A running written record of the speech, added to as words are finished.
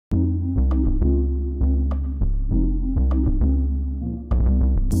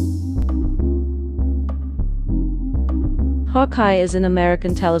Hawkeye is an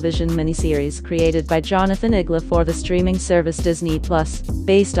American television miniseries created by Jonathan Igla for the streaming service Disney+,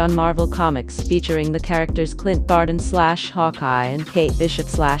 based on Marvel Comics, featuring the characters Clint Barton/Hawkeye and Kate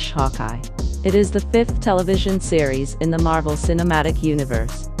Bishop/Hawkeye. It is the fifth television series in the Marvel Cinematic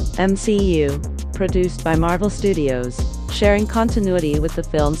Universe, MCU, produced by Marvel Studios, sharing continuity with the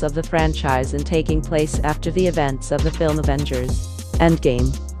films of the franchise and taking place after the events of the film Avengers: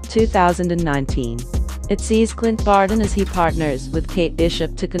 Endgame, 2019. It sees Clint Barton as he partners with Kate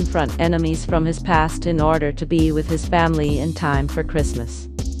Bishop to confront enemies from his past in order to be with his family in time for Christmas.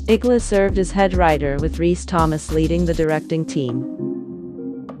 Igla served as head writer with Rhys Thomas leading the directing team.